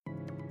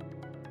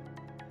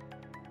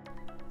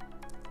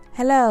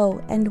Hello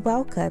and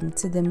welcome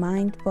to the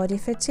Mind Body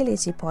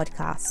Fertility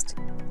Podcast.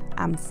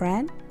 I'm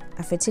Fran,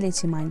 a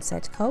fertility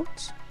mindset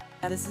coach.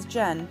 And this is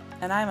Jen,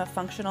 and I'm a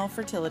functional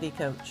fertility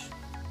coach.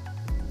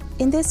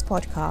 In this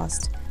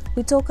podcast,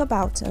 we talk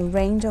about a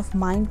range of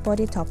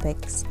mind-body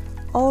topics,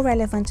 all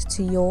relevant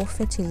to your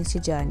fertility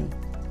journey.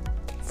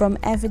 From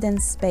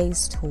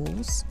evidence-based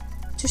tools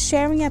to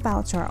sharing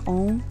about our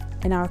own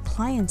and our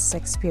clients'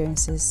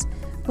 experiences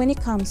when it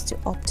comes to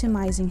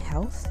optimizing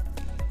health,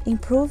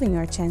 improving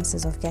your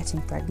chances of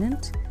getting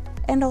pregnant,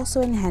 and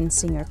also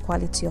enhancing your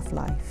quality of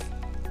life.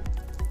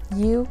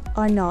 You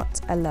are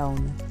not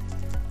alone.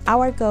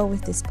 Our goal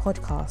with this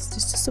podcast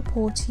is to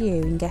support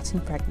you in getting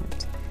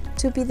pregnant,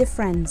 to be the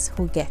friends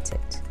who get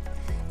it.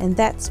 And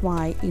that's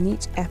why in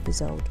each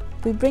episode,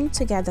 we bring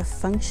together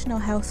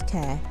functional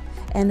healthcare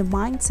and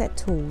mindset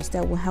tools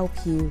that will help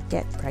you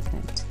get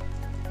pregnant.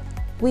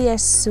 We are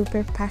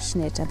super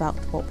passionate about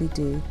what we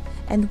do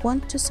and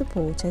want to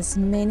support as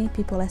many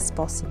people as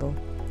possible.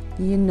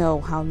 You know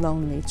how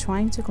lonely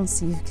trying to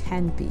conceive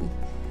can be.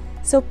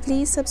 So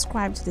please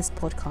subscribe to this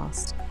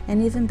podcast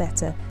and even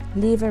better,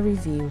 leave a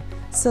review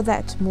so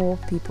that more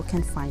people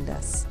can find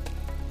us.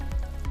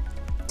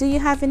 Do you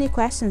have any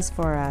questions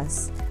for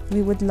us?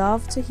 We would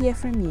love to hear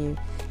from you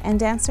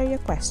and answer your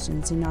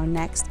questions in our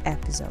next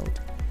episode.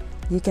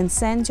 You can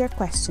send your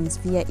questions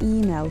via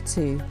email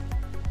to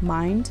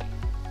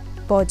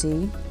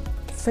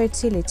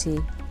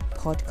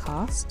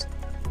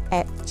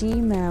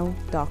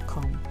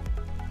mindbodyfertilitypodcast@gmail.com.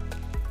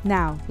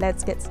 Now,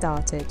 let's get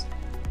started.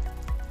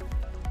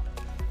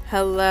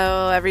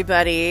 Hello,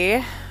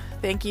 everybody.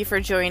 Thank you for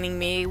joining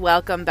me.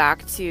 Welcome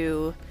back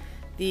to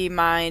the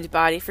Mind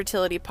Body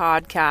Fertility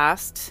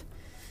Podcast.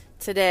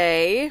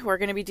 Today, we're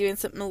going to be doing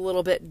something a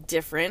little bit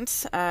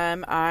different.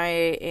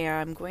 I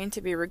am going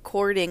to be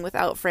recording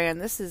without Fran.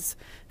 This is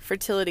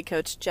fertility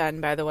coach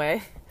Jen, by the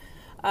way.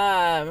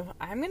 I'm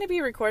going to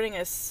be recording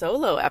a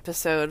solo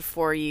episode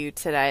for you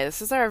today.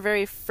 This is our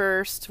very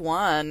first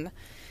one.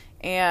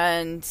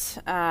 And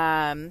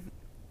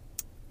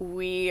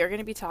we are going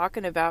to be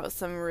talking about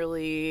some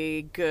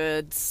really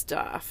good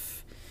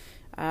stuff.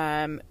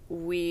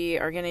 We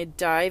are going to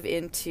dive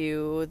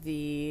into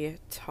the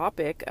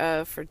topic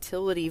of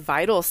fertility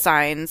vital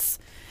signs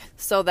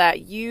so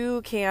that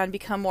you can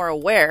become more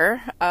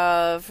aware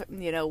of,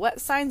 what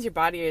signs your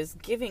body is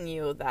giving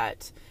you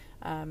that,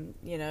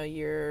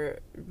 you're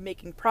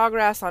making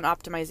progress on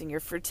optimizing your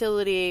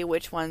fertility,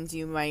 which ones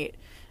you might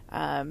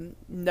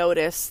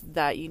notice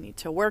that you need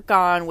to work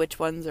on, which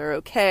ones are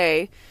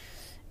okay,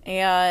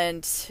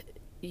 and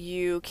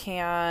you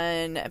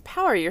can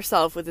empower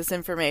yourself with this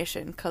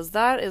information, because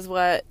that is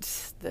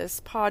what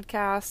this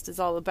podcast is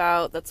all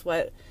about. That's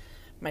what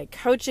my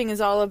coaching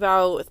is all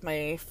about with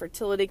my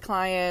fertility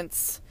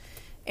clients.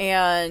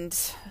 And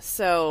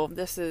so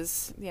this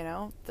is,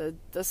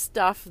 the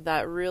stuff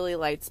that really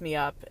lights me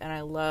up, and I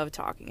love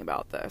talking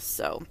about this.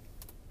 So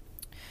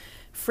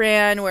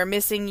Fran, we're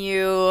missing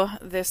you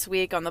this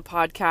week on the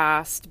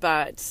podcast,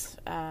 but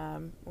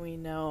we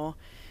know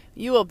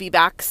you will be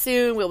back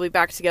soon. We'll be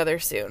back together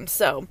soon.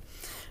 So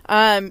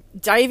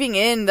diving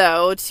in,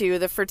 though, to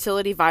the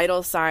fertility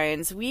vital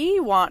signs, we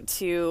all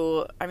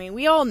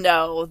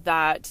know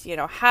that,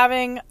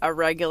 having a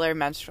regular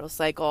menstrual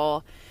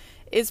cycle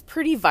is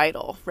pretty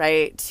vital,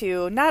 right?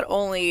 To not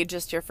only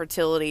just your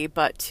fertility,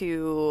 but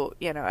to,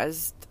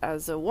 as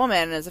a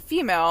woman, as a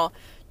female,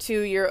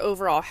 to your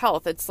overall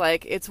health.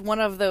 It's one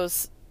of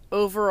those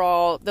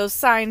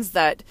signs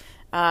that,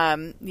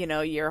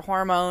 your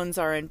hormones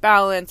are in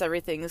balance.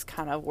 Everything is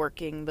kind of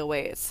working the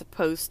way it's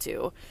supposed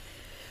to.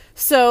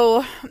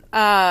 So,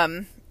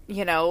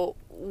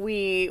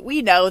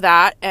 we know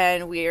that,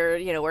 and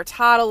we're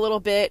taught a little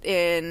bit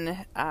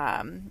in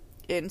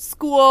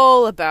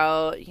school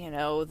about,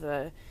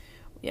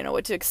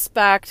 what to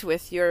expect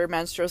with your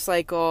menstrual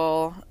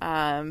cycle.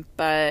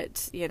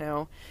 But,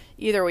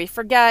 either we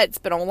forget, it's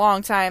been a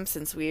long time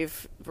since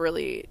we've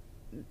really,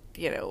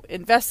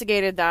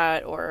 investigated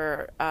that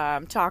or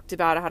talked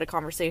about it, had a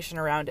conversation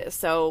around it.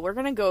 So we're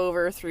going to go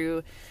over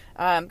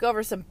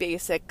some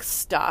basic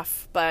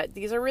stuff, but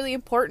these are really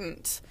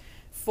important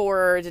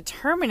for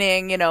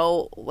determining,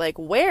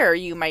 where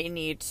you might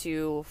need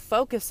to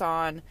focus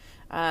on,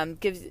 and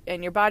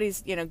your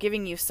body's,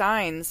 giving you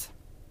signs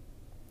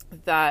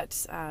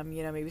that,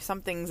 maybe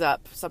something's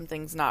up,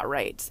 something's not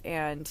right.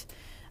 And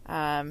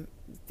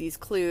these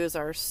clues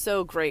are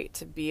so great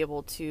to be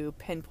able to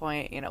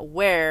pinpoint,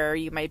 where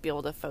you might be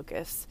able to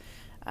focus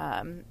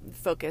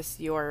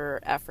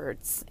your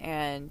efforts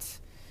and,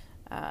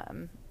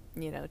 to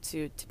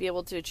be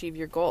able to achieve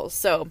your goals.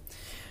 So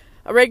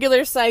a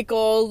regular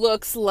cycle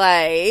looks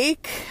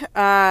like,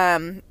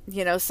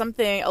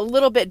 something a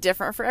little bit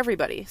different for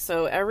everybody.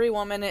 So every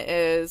woman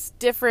is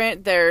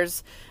different.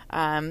 There's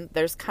kind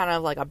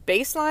of like a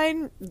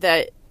baseline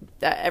that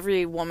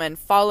every woman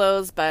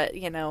follows, but,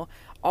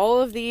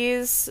 all of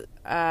these,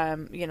 that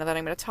I'm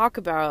going to talk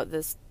about,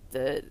 the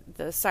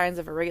signs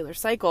of a regular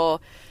cycle,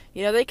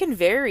 they can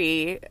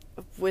vary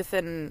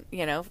within,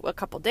 a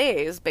couple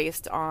days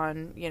based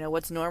on,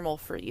 what's normal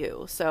for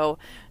you. So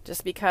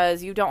just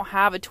because you don't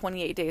have a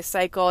 28-day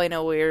cycle,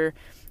 we're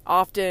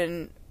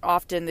often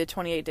the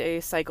 28-day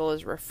cycle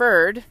is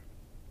referred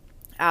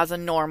as a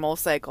normal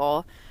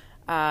cycle.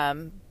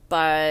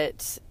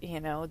 But,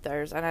 and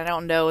I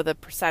don't know the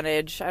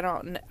percentage. I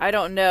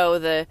don't know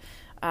the,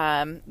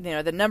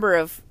 the number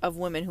of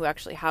women who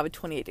actually have a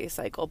 28-day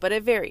cycle, but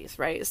it varies,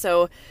 right?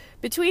 So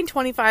between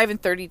 25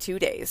 and 32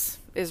 days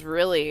is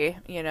really,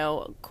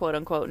 quote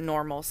unquote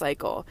normal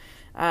cycle.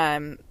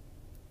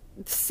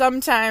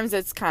 Sometimes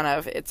it's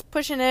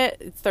pushing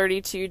it.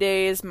 32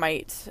 days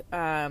might,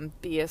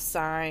 be a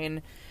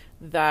sign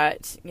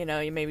that,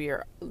 maybe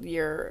you're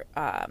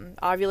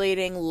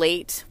ovulating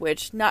late,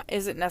 which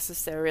isn't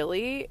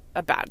necessarily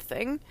a bad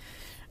thing.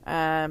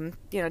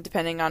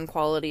 Depending on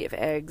quality of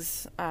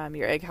eggs,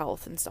 your egg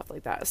health and stuff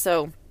like that.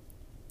 So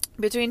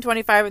between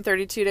 25 and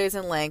 32 days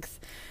in length,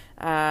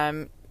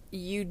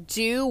 you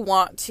do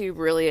want to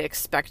really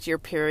expect your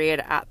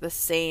period at the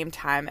same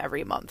time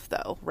every month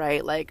though,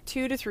 right? Like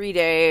 2 to 3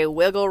 day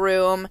wiggle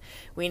room.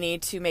 We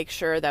need to make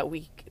sure that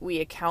we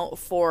account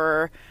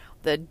for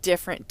the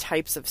different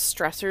types of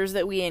stressors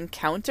that we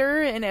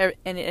encounter in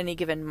any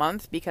given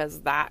month,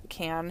 because that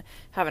can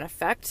have an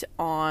effect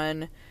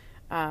on,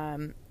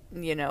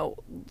 the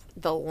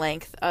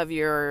length of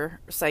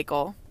your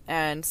cycle.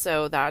 And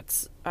so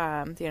that's,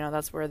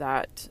 that's where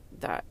that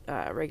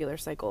regular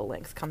cycle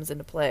length comes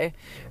into play,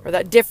 or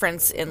that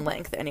difference in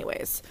length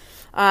anyways.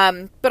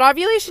 But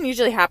ovulation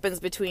usually happens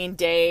between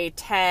day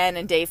 10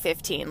 and day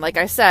 15. Like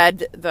I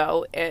said,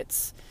 though,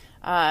 it's,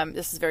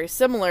 this is very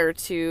similar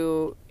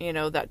to,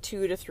 that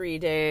 2 to 3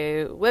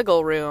 day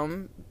wiggle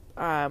room,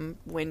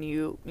 when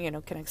you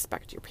can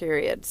expect your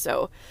period.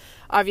 So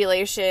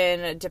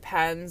ovulation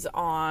depends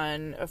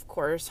on, of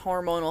course,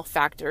 hormonal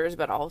factors,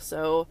 but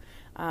also,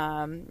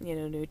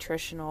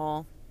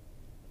 nutritional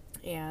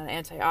and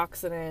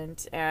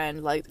antioxidant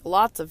and like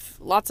lots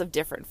of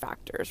different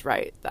factors,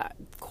 right? That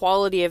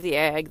quality of the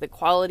egg, the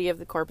quality of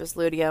the corpus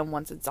luteum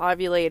once it's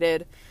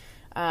ovulated,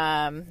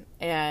 and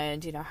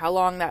how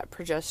long that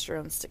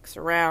progesterone sticks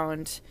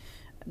around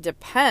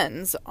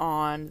depends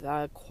on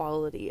the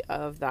quality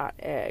of that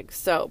egg.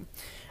 So,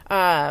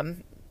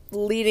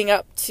 leading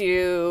up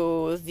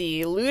to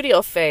the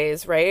luteal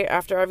phase, right?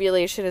 After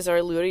ovulation is our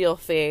luteal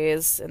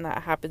phase, and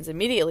that happens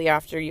immediately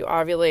after you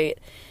ovulate.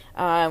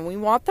 We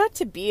want that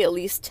to be at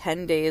least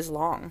 10 days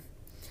long.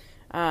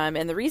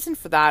 And the reason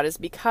for that is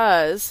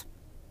because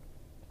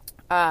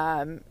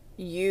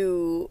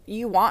you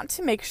want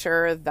to make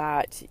sure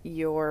that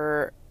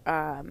your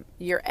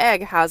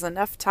egg has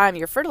enough time,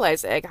 your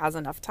fertilized egg has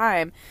enough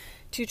time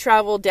to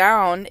travel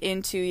down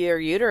into your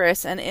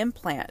uterus and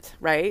implant,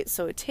 right?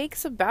 So it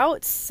takes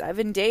about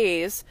 7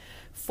 days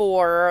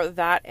for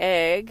that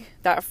egg,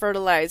 that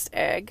fertilized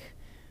egg,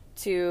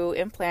 to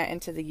implant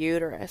into the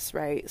uterus,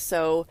 right?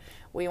 So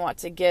we want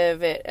to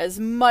give it as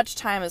much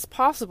time as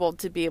possible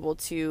to be able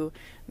to,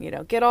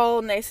 get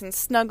all nice and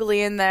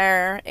snuggly in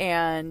there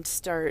and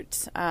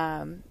start,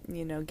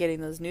 getting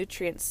those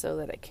nutrients so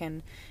that it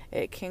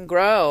can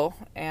grow.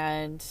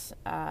 And,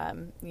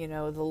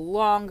 the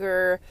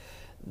longer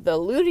the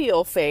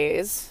luteal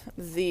phase,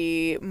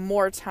 the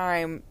more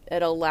time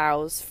it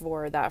allows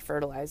for that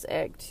fertilized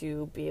egg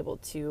to be able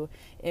to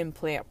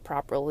implant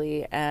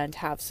properly and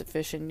have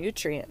sufficient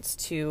nutrients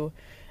to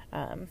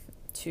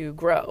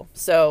grow.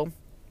 So,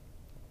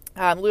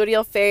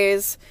 luteal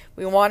phase,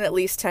 we want at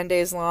least 10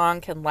 days long,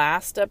 can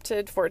last up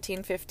to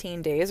 14,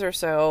 15 days or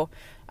so.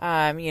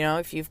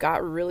 If you've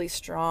got really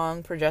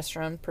strong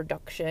progesterone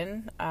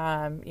production,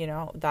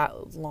 that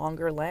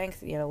longer length,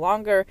 the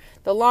longer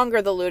the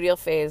luteal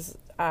phase,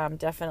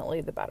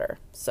 definitely the better.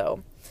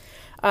 So,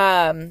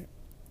 I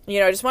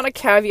just want to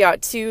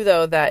caveat too,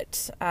 though,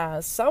 that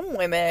some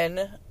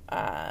women,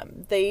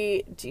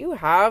 they do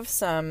have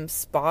some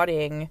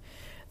spotting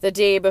the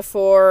day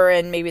before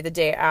and maybe the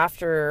day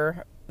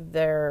after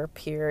their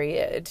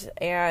period,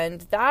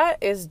 and that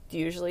is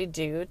usually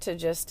due to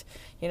just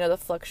the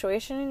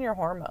fluctuation in your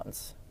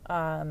hormones,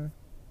 and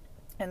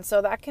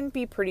so that can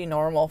be pretty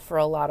normal for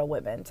a lot of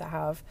women to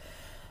have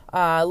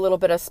a little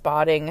bit of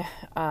spotting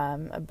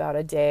about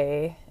a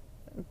day,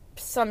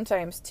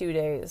 sometimes 2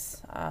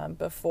 days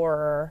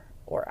before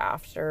or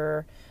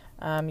after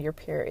your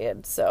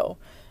period. So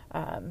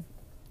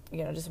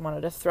just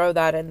wanted to throw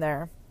that in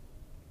there.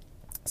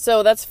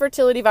 So that's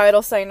fertility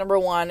vital sign number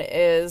 1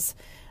 is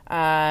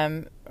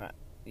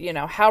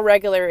how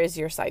regular is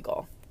your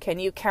cycle? Can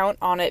you count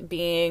on it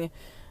being,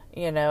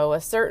 a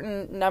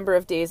certain number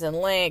of days in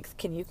length?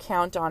 Can you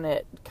count on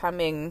it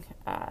coming,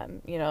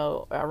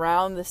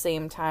 around the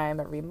same time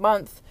every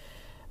month?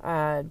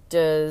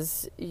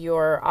 Does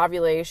your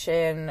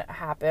ovulation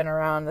happen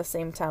around the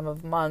same time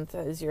of month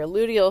as your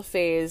luteal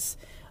phase,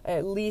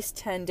 at least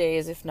 10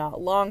 days, if not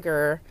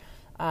longer?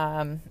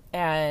 And,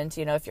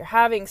 if you're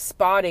having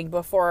spotting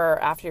before or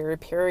after your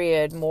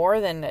period more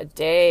than a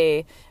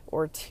day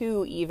or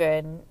 2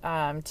 even,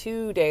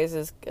 2 days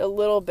is a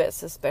little bit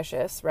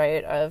suspicious,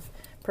 right, of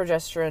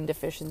progesterone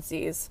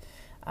deficiencies.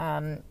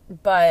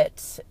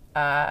 But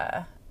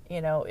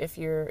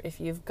if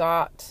you've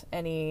got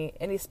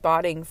any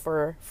spotting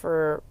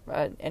for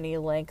any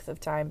length of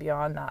time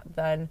beyond that,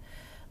 then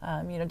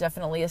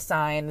definitely a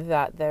sign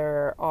that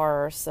there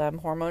are some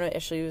hormonal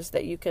issues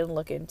that you can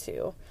look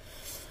into.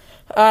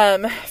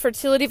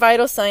 Fertility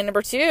vital sign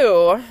number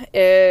 2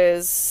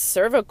 is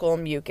cervical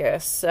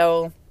mucus.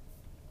 So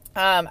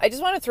I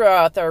just want to throw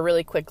out there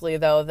really quickly,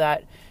 though,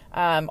 that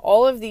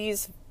all of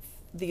these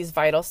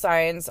vital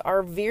signs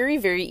are very,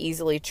 very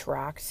easily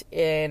tracked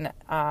in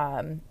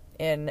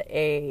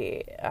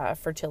a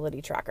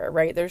fertility tracker,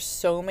 right? There's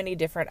so many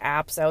different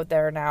apps out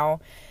there now.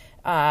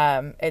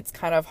 It's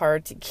kind of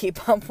hard to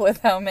keep up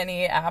with how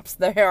many apps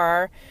there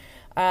are.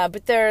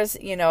 But there's,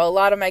 a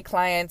lot of my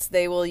clients,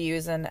 they will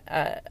use an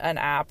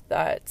app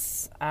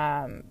that's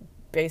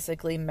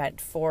basically meant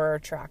for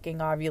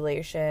tracking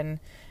ovulation.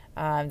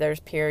 There's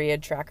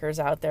period trackers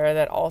out there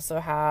that also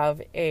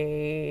have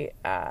a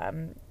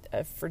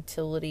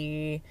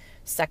fertility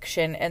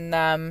section in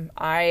them.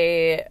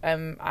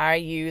 I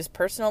use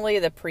personally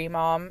the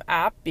Pre-Mom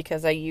app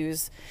because I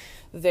use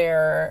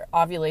their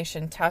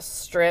ovulation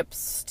test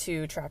strips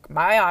to track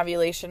my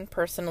ovulation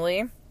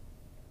personally.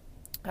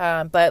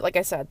 But like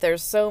I said,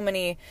 there's so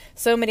many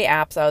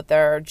apps out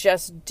there.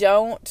 Just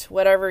don't,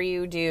 whatever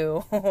you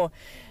do,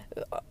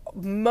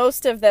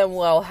 most of them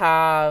will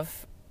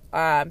have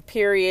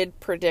period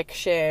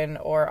prediction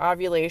or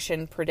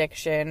ovulation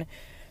prediction.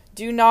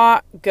 Do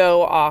not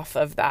go off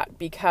of that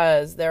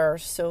because there are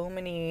so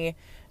many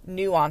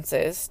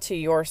nuances to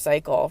your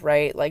cycle,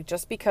 right? Like,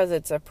 just because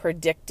it's a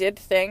predicted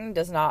thing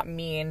does not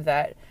mean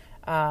that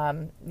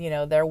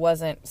there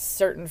wasn't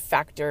certain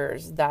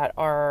factors that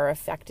are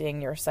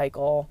affecting your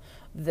cycle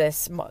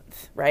this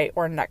month, right?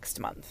 Or next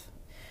month.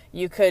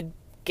 You could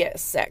get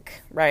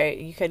sick, right?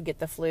 You could get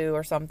the flu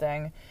or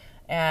something,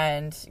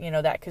 and,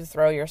 that could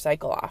throw your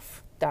cycle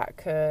off. That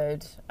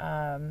could,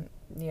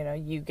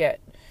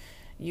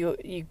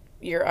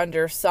 you're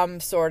under some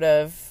sort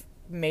of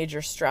major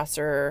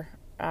stressor,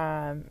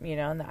 and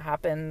that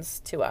happens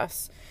to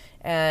us.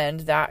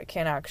 And that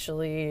can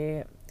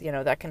actually,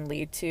 that can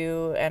lead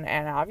to an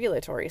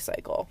ovulatory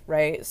cycle,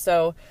 right?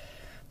 So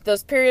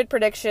those period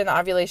prediction,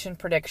 ovulation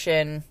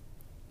prediction,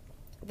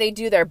 they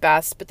do their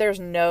best, but there's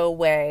no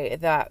way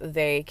that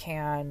they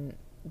can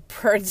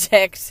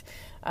predict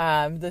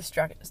the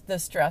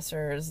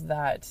stressors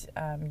that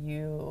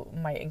you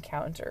might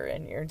encounter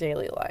in your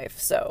daily life.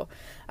 So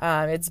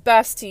it's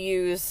best to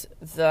use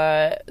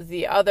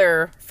the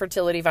other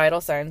fertility vital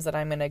signs that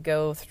I'm going to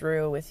go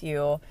through with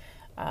you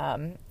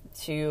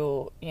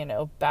to,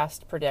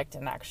 best predict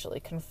and actually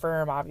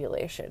confirm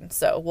ovulation.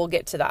 So we'll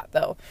get to that,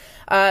 though.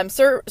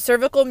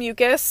 Cervical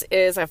mucus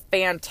is a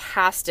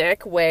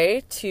fantastic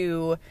way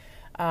to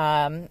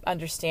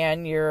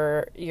understand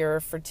your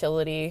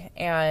fertility,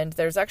 and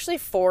there's actually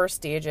 4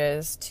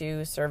 stages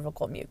to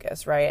cervical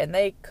mucus, right? And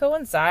they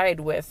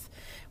coincide with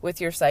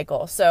your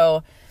cycle.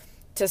 So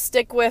to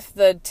stick with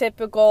the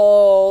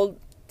typical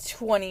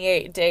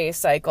 28-day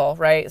cycle,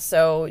 right?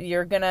 So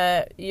you're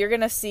gonna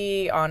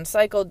see on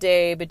cycle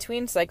day,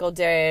 between cycle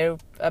day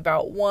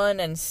about 1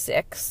 and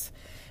 6,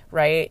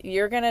 right?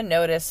 You're gonna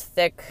notice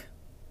thick,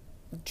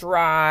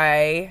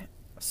 dry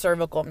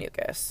cervical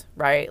mucus,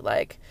 right?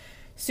 Like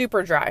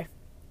super dry.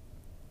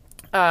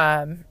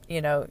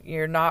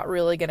 You're not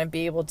really gonna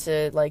be able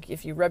to, like,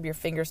 if you rub your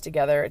fingers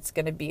together, it's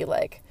gonna be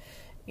like,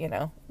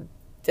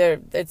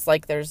 it's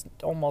like there's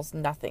almost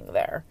nothing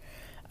there.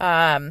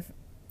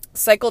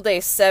 Cycle day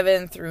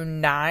 7 through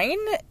 9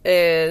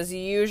 is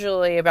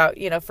usually about,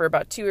 for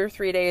about 2 or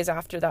 3 days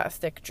after that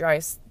thick, dry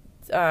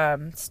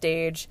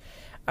stage.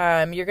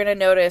 You're going to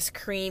notice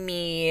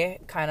creamy,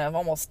 kind of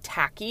almost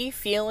tacky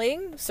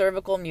feeling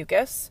cervical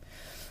mucus.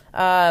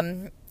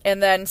 And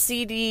then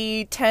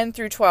CD 10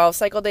 through 12,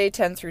 cycle day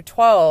 10 through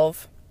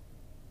 12,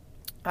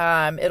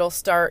 it'll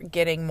start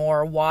getting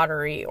more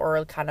watery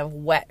or kind of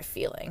wet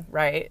feeling,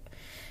 right?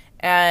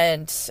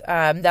 And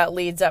that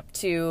leads up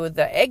to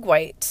the egg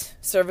white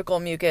cervical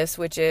mucus,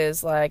 which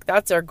is like,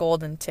 that's our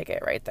golden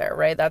ticket right there,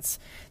 right? That's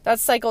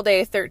cycle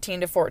day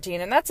 13 to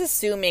 14. And that's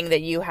assuming that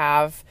you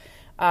have,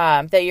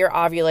 that you're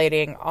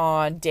ovulating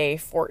on day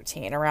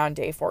 14, around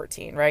day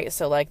 14, right?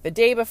 So like the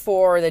day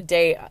before, the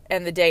day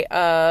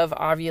of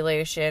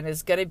ovulation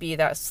is going to be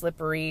that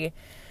slippery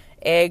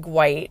egg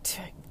white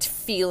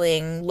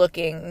feeling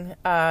looking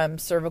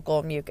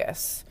cervical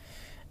mucus.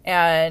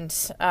 And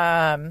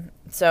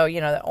so,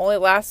 that only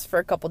lasts for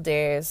a couple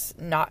days.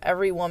 Not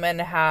every woman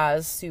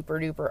has super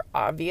duper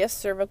obvious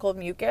cervical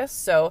mucus.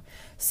 So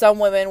some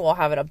women will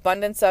have an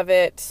abundance of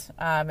it,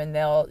 and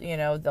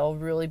they'll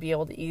really be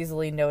able to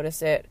easily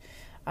notice it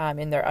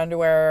in their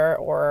underwear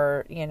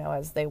or,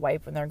 as they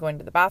wipe when they're going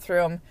to the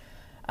bathroom.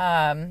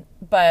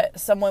 But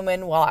some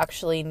women will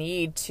actually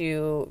need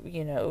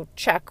to,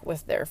 check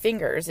with their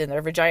fingers in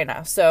their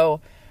vagina.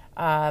 So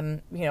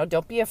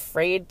don't be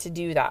afraid to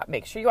do that.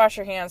 Make sure you wash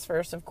your hands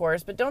first, of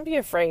course, but don't be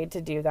afraid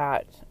to do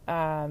that,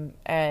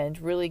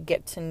 and really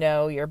get to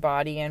know your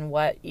body and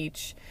what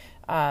each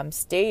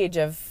stage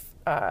of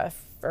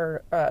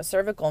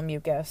cervical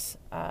mucus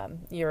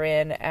you're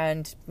in,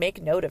 and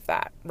make note of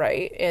that,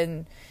 right,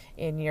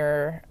 in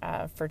your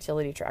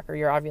fertility tracker,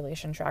 your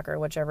ovulation tracker,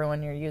 whichever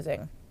one you're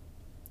using,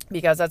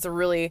 because that's a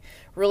really,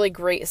 really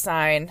great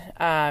sign.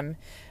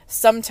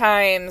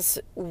 Sometimes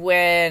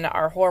when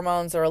our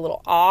hormones are a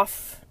little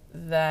off,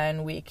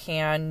 then we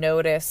can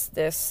notice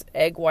this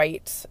egg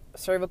white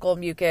cervical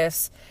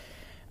mucus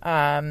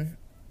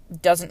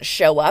doesn't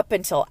show up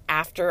until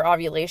after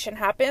ovulation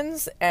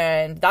happens,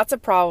 and that's a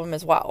problem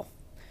as well.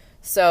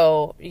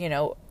 So,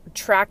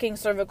 tracking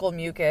cervical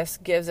mucus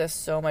gives us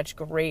so much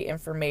great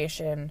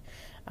information,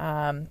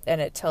 and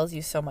it tells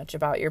you so much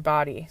about your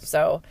body.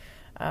 So,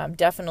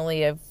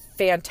 definitely a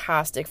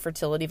fantastic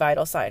fertility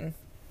vital sign.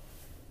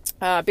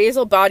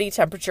 Basal body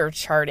temperature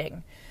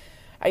charting.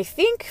 I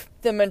think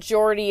the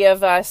majority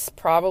of us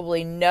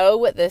probably know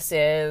what this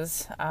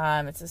is.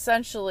 It's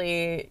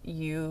essentially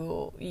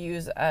you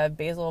use a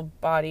basal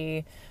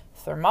body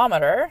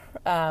thermometer,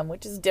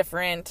 which is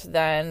different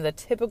than the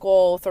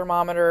typical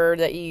thermometer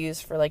that you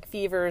use for like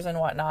fevers and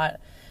whatnot,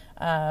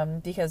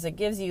 because it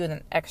gives you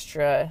an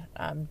extra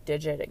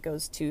digit. It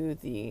goes to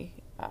the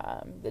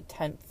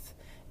 10th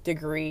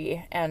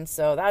degree, and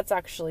so that's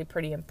actually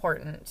pretty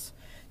important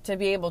to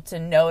be able to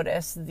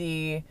notice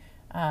the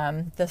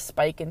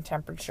spike in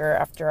temperature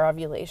after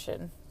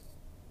ovulation.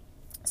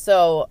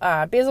 So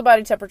basal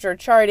body temperature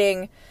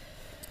charting,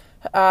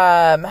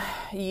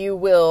 you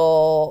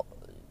will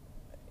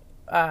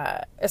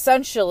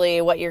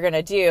essentially what you're going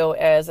to do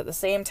is at the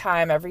same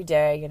time every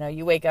day,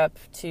 you wake up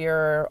to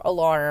your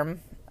alarm,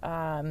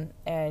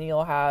 and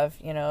you'll have,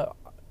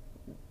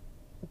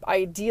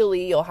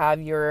 ideally you'll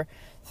have your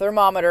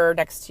thermometer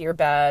next to your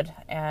bed,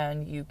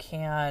 and you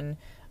can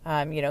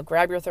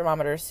grab your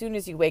thermometer as soon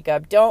as you wake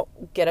up.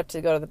 Don't get up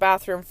to go to the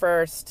bathroom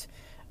first.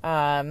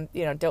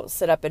 Don't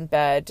sit up in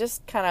bed.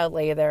 Just kind of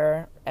lay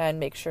there and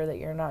make sure that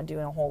you're not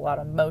doing a whole lot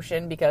of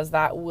motion, because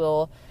that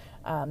will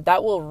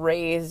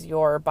raise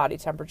your body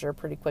temperature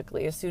pretty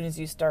quickly as soon as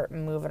you start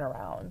moving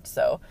around.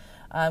 So,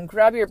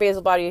 grab your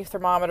basal body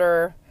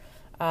thermometer,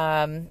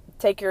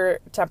 take your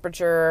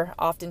temperature.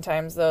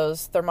 Oftentimes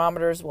those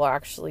thermometers will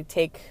actually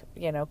take,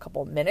 a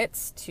couple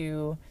minutes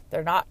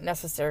they're not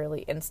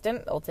necessarily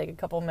instant. They'll take a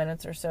couple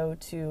minutes or so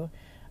to,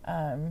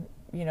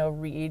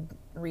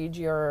 read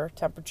your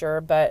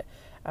temperature. But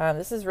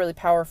this is really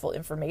powerful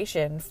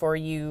information for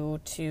you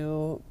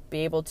to be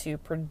able to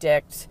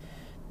predict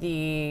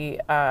the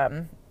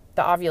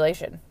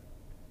ovulation.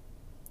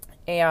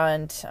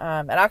 And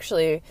it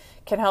actually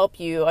can help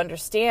you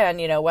understand,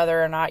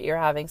 whether or not you're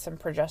having some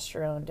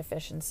progesterone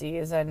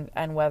deficiencies,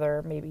 and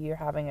whether maybe you're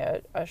having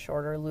a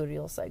shorter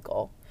luteal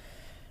cycle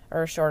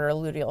or a shorter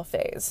luteal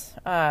phase.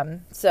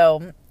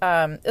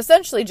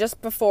 Essentially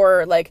just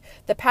before,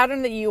 the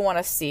pattern that you want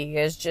to see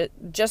is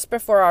just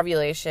before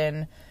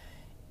ovulation,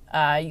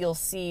 you'll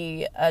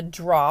see a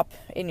drop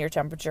in your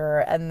temperature,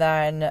 and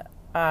then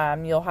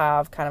you'll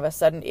have kind of a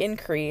sudden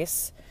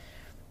increase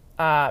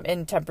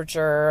in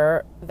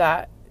temperature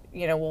that,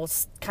 will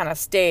kind of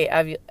stay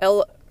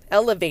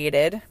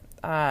elevated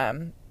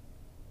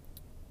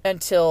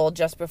until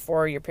just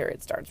before your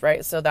period starts,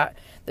 right? So that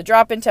the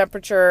drop in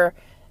temperature,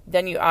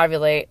 then you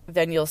ovulate,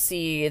 then you'll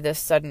see this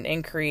sudden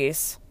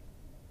increase,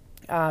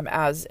 and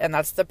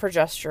that's the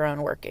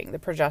progesterone working. The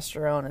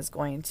progesterone is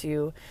going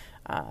to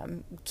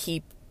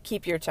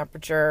keep your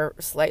temperature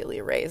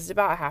slightly raised,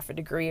 about half a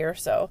degree or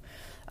so.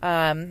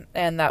 And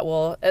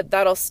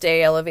that'll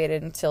stay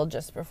elevated until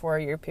just before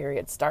your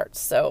period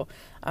starts. So,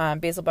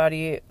 basal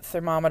body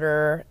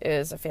thermometer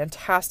is a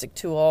fantastic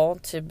tool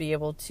to be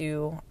able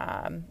to,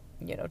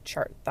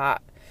 chart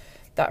that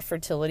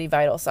fertility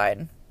vital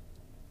sign.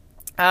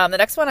 The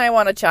next one I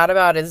want to chat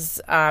about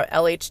is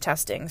LH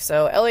testing.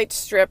 So LH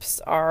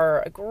strips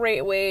are a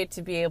great way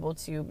to be able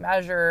to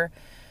measure,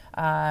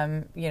 be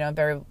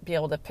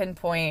able to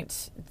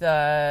pinpoint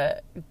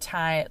the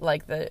time,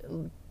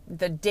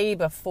 the day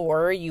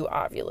before you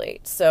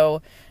ovulate.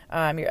 So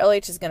your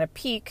LH is going to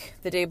peak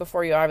the day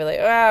before you ovulate,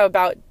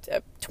 about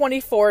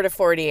 24 to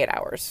 48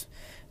 hours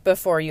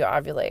before you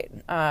ovulate.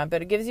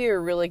 But it gives you a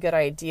really good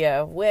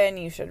idea of when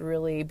you should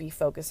really be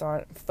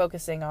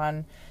focusing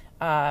on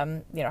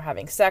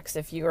having sex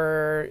if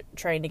you're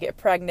trying to get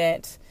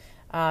pregnant,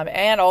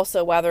 and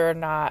also whether or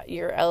not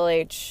your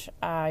LH,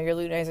 your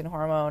luteinizing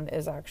hormone,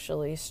 is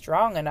actually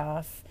strong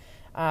enough.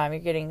 You're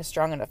getting a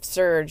strong enough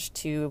surge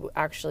to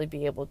actually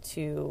be able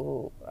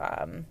to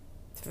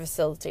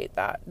facilitate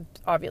that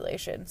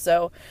ovulation.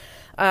 So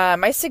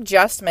I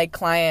suggest my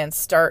clients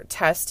start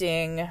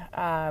testing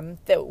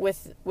that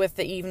with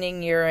the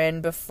evening urine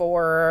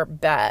before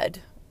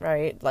bed,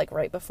 right?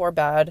 Right before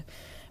bed,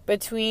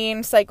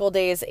 between cycle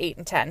days 8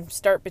 and 10.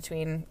 Start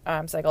between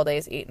cycle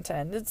days 8 and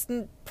 10. It's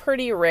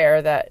pretty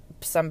rare that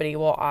somebody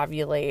will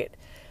ovulate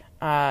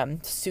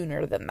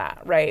sooner than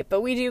that, right?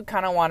 But we do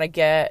kind of want to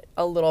get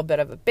a little bit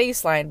of a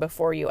baseline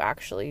before you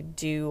actually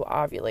do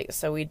ovulate,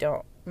 so we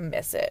don't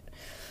miss it.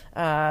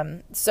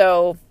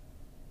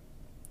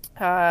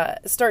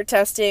 Start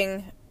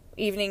testing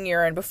evening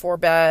urine before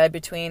bed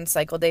between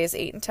cycle days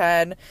 8 and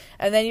 10.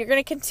 And then you're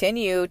going to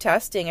continue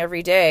testing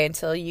every day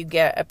until you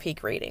get a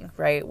peak reading,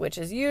 right? Which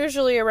is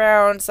usually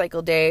around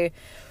cycle day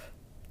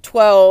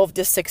 12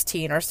 to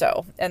 16 or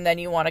so. And then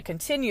you want to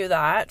continue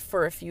that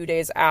for a few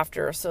days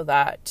after so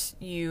that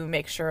you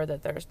make sure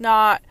that there's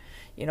not,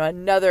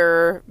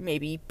 another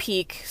maybe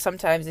peak.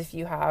 Sometimes if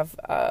you have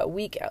a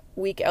weak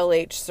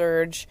LH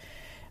surge,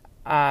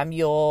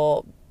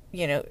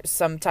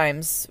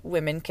 sometimes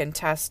women can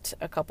test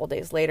a couple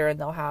days later and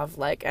they'll have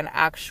like an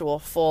actual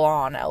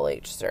full-on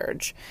LH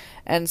surge.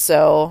 And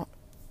so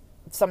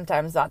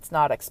sometimes that's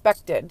not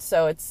expected.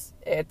 So it's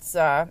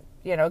a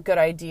good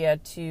idea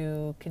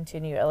to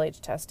continue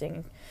LH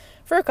testing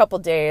for a couple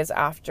days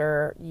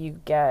after you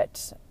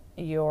get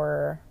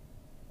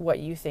what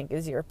you think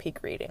is your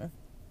peak reading.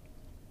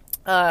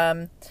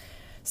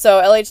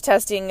 So LH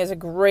testing is a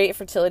great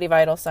fertility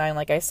vital sign,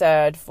 like I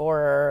said,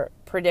 for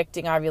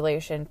predicting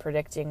ovulation,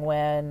 predicting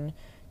when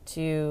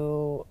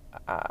to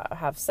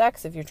have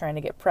sex if you're trying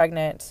to get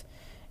pregnant,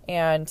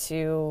 and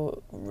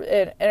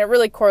it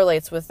really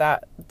correlates with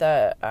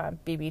the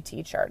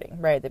BBT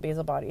charting, right? The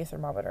basal body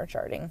thermometer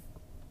charting,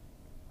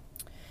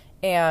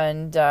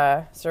 and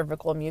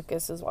cervical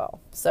mucus as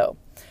well. So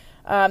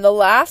the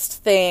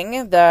last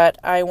thing that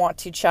I want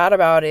to chat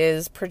about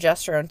is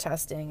progesterone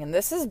testing. And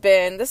this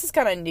is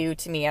kind of new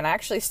to me. And I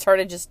actually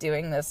started just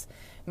doing this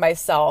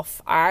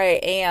myself. I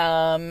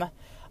am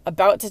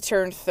about to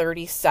turn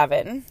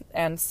 37.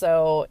 And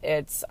so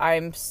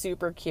I'm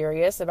super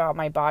curious about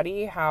my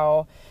body,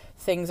 how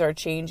things are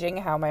changing,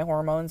 how my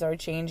hormones are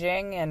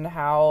changing, and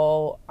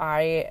how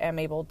I am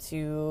able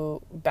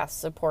to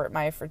best support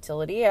my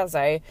fertility as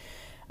I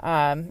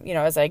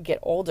get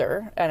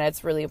older. And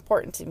it's really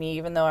important to me,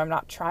 even though I'm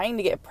not trying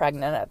to get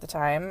pregnant at the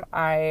time.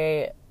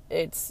 I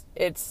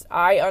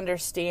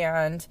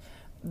understand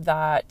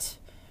that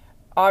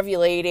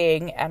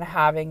ovulating and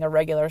having a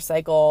regular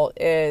cycle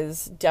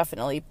is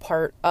definitely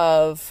part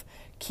of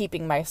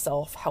keeping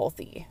myself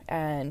healthy,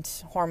 and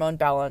hormone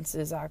balance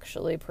is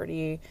actually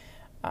pretty,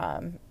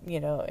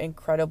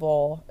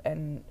 incredible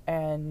and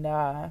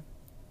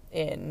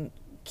in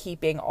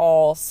keeping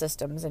all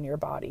systems in your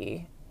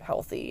body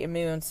healthy.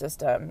 Immune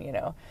system,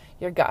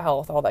 your gut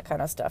health, all that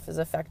kind of stuff is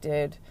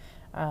affected.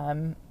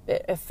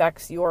 It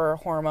affects your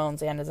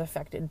hormones and is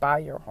affected by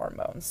your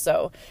hormones.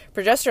 So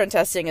progesterone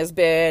testing has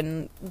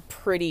been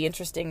pretty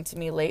interesting to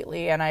me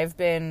lately, and I've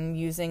been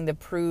using the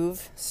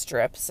Prove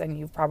strips, and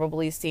you've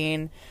probably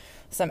seen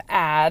some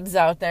ads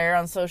out there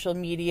on social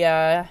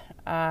media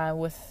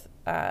with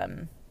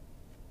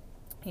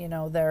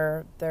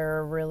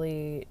they're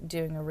really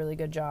doing a really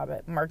good job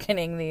at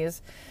marketing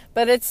these.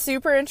 But it's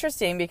super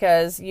interesting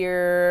because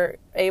you're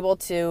able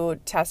to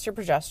test your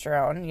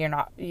progesterone.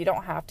 You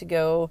don't have to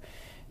go,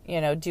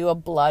 do a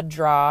blood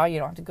draw. You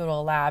don't have to go to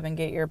a lab and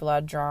get your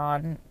blood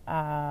drawn.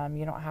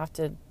 You don't have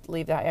to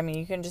leave that. I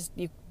mean,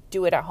 you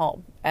do it at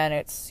home, and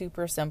it's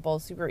super simple,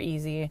 super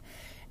easy,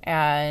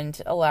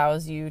 and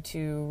allows you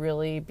to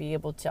really be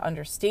able to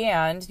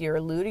understand your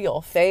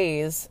luteal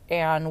phase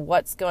and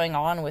what's going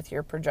on with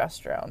your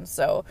progesterone.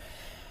 So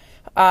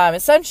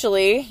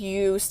essentially,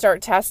 you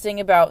start testing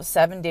about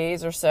 7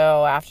 days or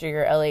so after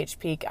your LH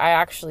peak. I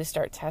actually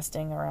start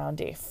testing around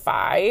day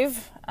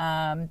 5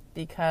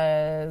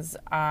 because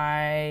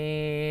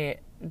I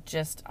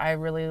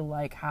really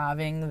like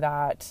having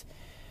that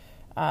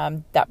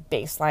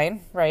baseline,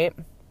 right?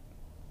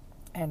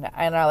 And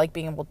I like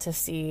being able to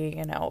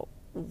see,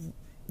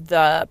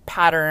 the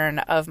pattern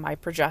of my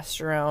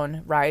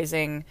progesterone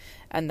rising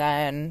and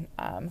then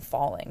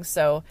falling.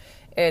 So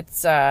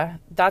that's a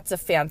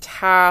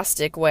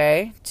fantastic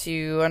way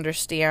to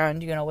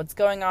understand, what's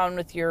going on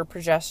with your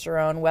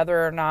progesterone,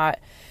 whether or not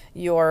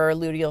your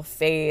luteal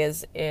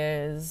phase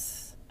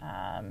is,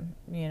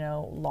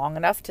 long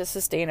enough to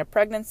sustain a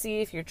pregnancy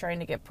if you're trying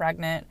to get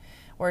pregnant,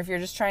 or if you're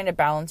just trying to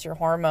balance your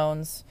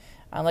hormones.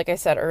 Like I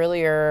said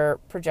earlier,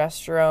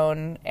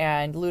 progesterone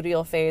and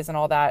luteal phase and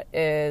all that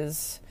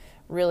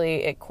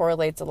it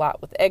correlates a lot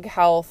with egg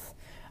health,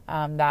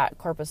 that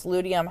corpus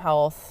luteum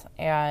health,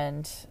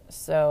 and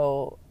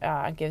so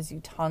it gives you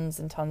tons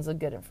and tons of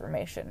good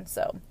information.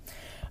 So,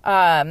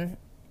 and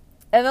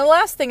the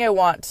last thing I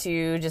want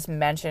to just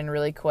mention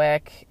really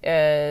quick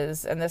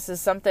is, and this is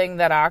something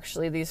that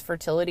actually these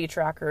fertility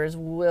trackers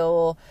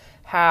will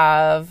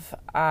have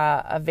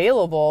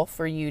available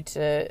for you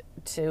to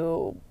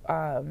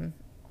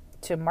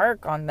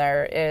mark on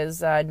there,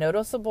 is a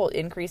noticeable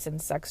increase in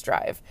sex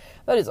drive.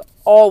 That is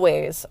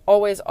always,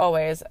 always,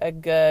 always a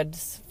good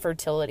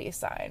fertility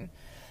sign.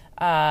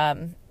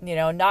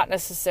 Not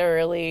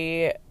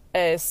necessarily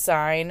a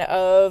sign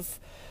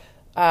of,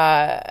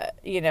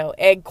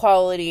 egg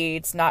quality.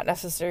 It's not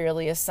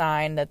necessarily a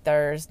sign that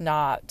there's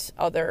not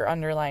other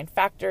underlying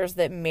factors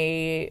that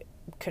may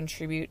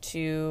contribute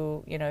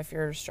to, if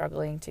you're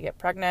struggling to get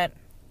pregnant.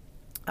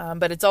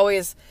 But it's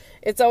always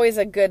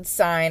a good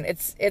sign.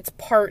 It's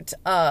part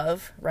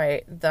of,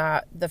 right,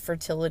 the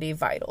fertility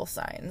vital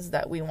signs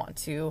that we want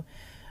to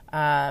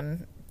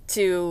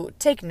to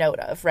take note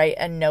of, right,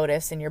 and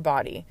notice in your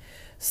body.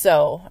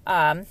 So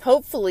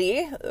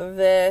hopefully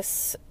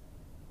this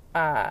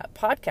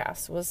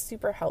podcast was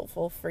super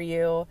helpful for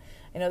you.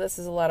 I know this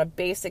is a lot of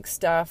basic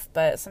stuff,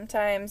 but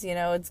sometimes,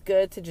 it's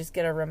good to just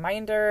get a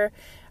reminder.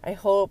 I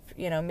hope,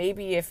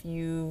 maybe if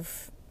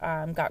you've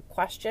got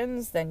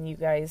questions, then you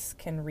guys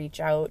can reach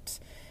out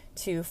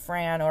to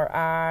Fran or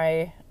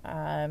I.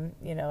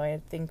 I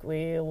think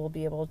we will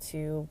be able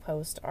to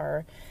post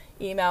our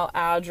email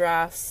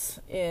address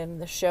in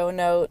the show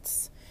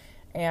notes,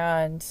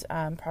 and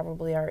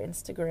probably our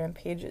Instagram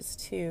pages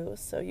too.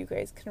 So you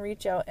guys can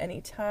reach out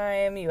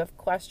anytime you have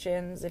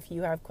questions. If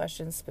you have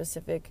questions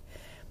specific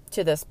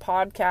to this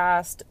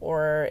podcast,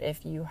 or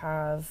if you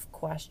have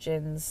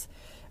questions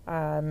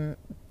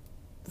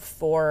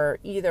for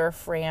either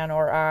Fran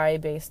or I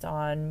based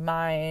on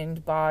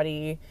mind,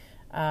 body,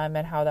 and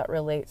how that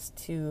relates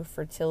to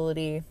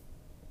fertility,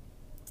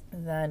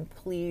 then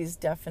please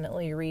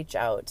definitely reach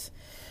out.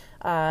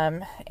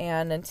 And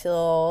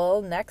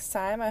until next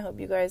time, I hope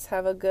you guys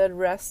have a good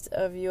rest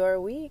of your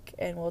week,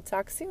 and we'll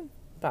talk soon.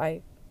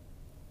 Bye.